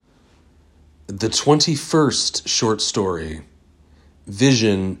The 21st short story,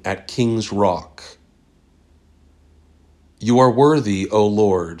 Vision at King's Rock. You are worthy, O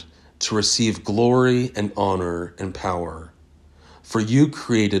Lord, to receive glory and honor and power. For you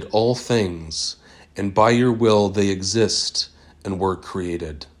created all things, and by your will they exist and were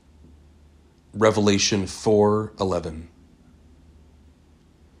created. Revelation 4:11.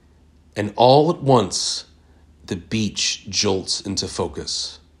 And all at once, the beach jolts into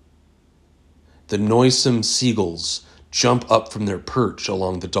focus. The noisome seagulls jump up from their perch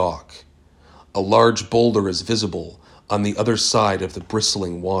along the dock. A large boulder is visible on the other side of the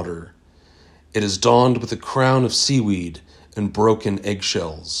bristling water. It is donned with a crown of seaweed and broken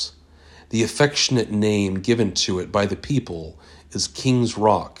eggshells. The affectionate name given to it by the people is King's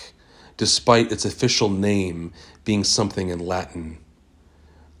Rock, despite its official name being something in Latin.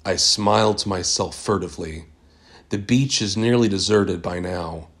 I smiled to myself furtively. The beach is nearly deserted by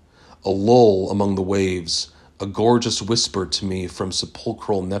now. A lull among the waves, a gorgeous whisper to me from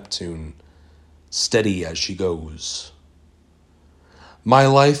sepulchral Neptune, steady as she goes. My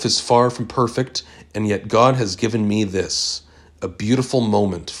life is far from perfect, and yet God has given me this, a beautiful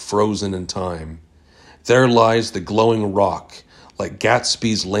moment frozen in time. There lies the glowing rock, like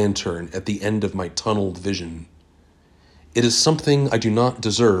Gatsby's lantern at the end of my tunneled vision. It is something I do not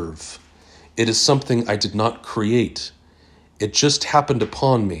deserve. It is something I did not create. It just happened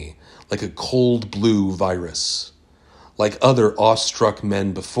upon me, like a cold blue virus. Like other awestruck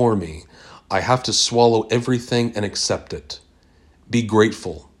men before me, I have to swallow everything and accept it. Be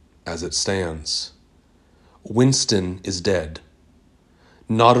grateful as it stands. Winston is dead.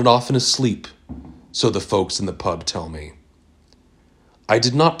 Nodded off in his sleep, so the folks in the pub tell me. I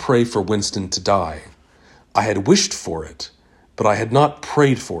did not pray for Winston to die. I had wished for it, but I had not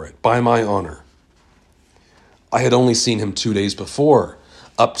prayed for it, by my honor. I had only seen him 2 days before,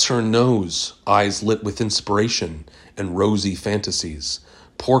 upturned nose, eyes lit with inspiration and rosy fantasies,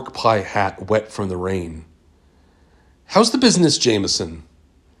 pork pie hat wet from the rain. How's the business, Jameson?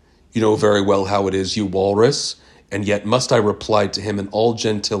 You know very well how it is, you walrus, and yet must I reply to him in all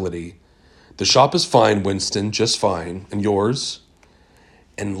gentility. The shop is fine, Winston, just fine, and yours?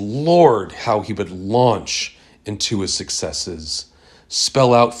 And Lord, how he would launch into his successes,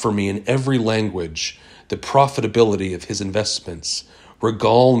 spell out for me in every language the profitability of his investments,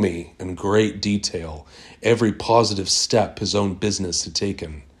 regale me in great detail every positive step his own business had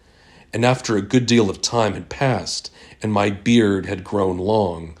taken. And after a good deal of time had passed and my beard had grown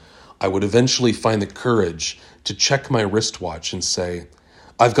long, I would eventually find the courage to check my wristwatch and say,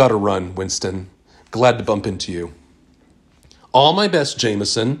 I've got to run, Winston. Glad to bump into you. All my best,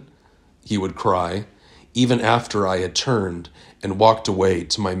 Jameson, he would cry, even after I had turned and walked away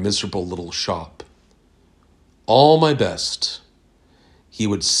to my miserable little shop. All my best. He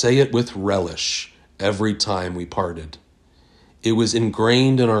would say it with relish every time we parted. It was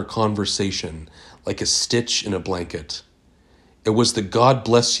ingrained in our conversation like a stitch in a blanket. It was the God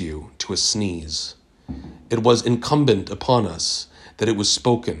bless you to a sneeze. It was incumbent upon us that it was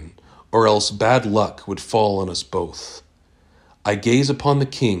spoken, or else bad luck would fall on us both. I gaze upon the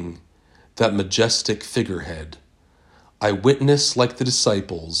king, that majestic figurehead. I witness, like the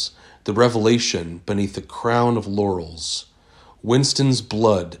disciples, the revelation beneath a crown of laurels. Winston's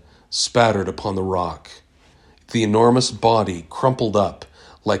blood spattered upon the rock, the enormous body crumpled up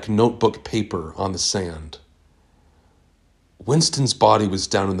like notebook paper on the sand. Winston's body was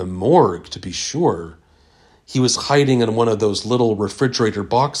down in the morgue, to be sure. He was hiding in one of those little refrigerator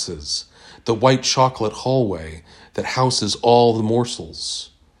boxes, the white chocolate hallway that houses all the morsels.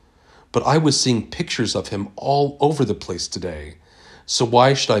 But I was seeing pictures of him all over the place today, so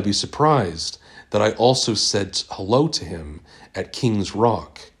why should I be surprised that I also said hello to him at King's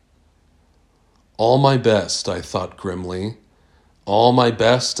Rock? All my best, I thought grimly. All my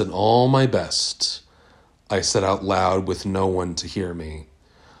best and all my best, I said out loud with no one to hear me.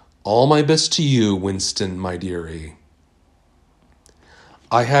 All my best to you, Winston, my dearie.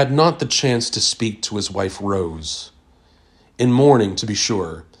 I had not the chance to speak to his wife Rose. In mourning, to be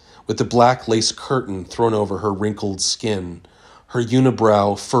sure, with the black lace curtain thrown over her wrinkled skin, her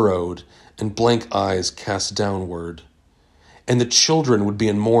unibrow furrowed and blank eyes cast downward. And the children would be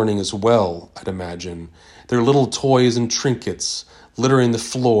in mourning as well, I'd imagine, their little toys and trinkets littering the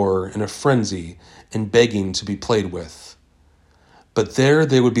floor in a frenzy and begging to be played with. But there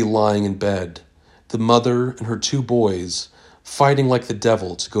they would be lying in bed, the mother and her 2 boys, fighting like the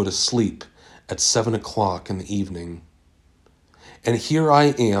devil to go to sleep at 7 o'clock in the evening. And here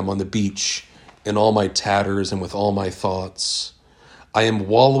I am on the beach, in all my tatters and with all my thoughts. I am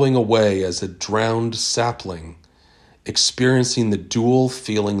wallowing away as a drowned sapling, experiencing the dual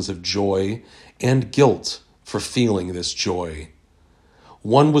feelings of joy and guilt for feeling this joy.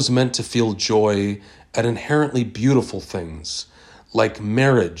 One was meant to feel joy at inherently beautiful things, like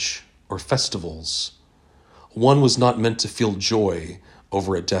marriage or festivals. One was not meant to feel joy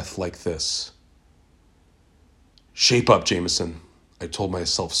over a death like this. "Shape up, Jameson," I told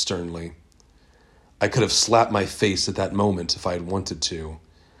myself sternly. I could have slapped my face at that moment if I had wanted to.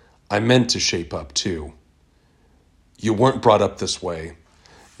 I meant to shape up, too. You weren't brought up this way.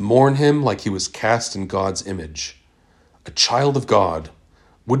 Mourn him like he was cast in God's image. A child of God.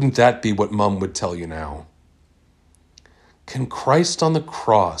 Wouldn't that be what Mum would tell you now? Can Christ on the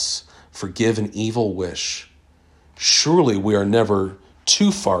cross forgive an evil wish? Surely we are never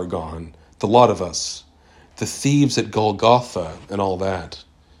too far gone, the lot of us. The thieves at Golgotha and all that.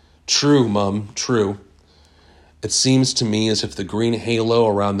 True, Mum, true. It seems to me as if the green halo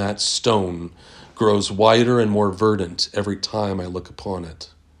around that stone grows wider and more verdant every time I look upon it.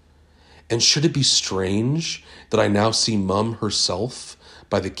 And should it be strange that I now see Mum herself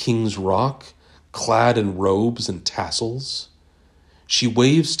by the King's Rock, clad in robes and tassels? She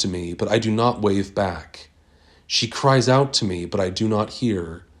waves to me, but I do not wave back. She cries out to me, but I do not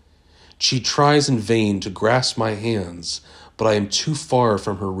hear. She tries in vain to grasp my hands, but I am too far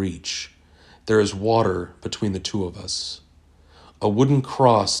from her reach. There is water between the two of us. A wooden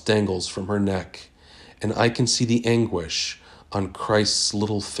cross dangles from her neck, and I can see the anguish on Christ's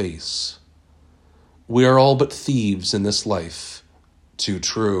little face. We are all but thieves in this life. Too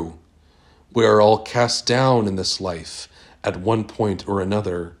true. We are all cast down in this life at one point or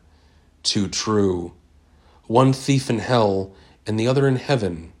another. Too true. One thief in hell and the other in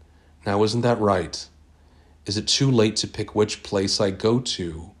heaven. Now isn't that right? Is it too late to pick which place I go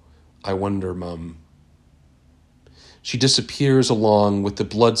to? I wonder, Mum. She disappears along with the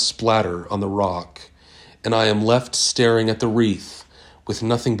blood splatter on the rock, and I am left staring at the wreath with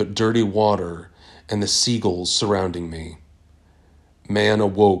nothing but dirty water and the seagulls surrounding me. Man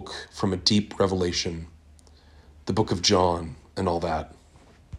awoke from a deep revelation, the book of John and all that.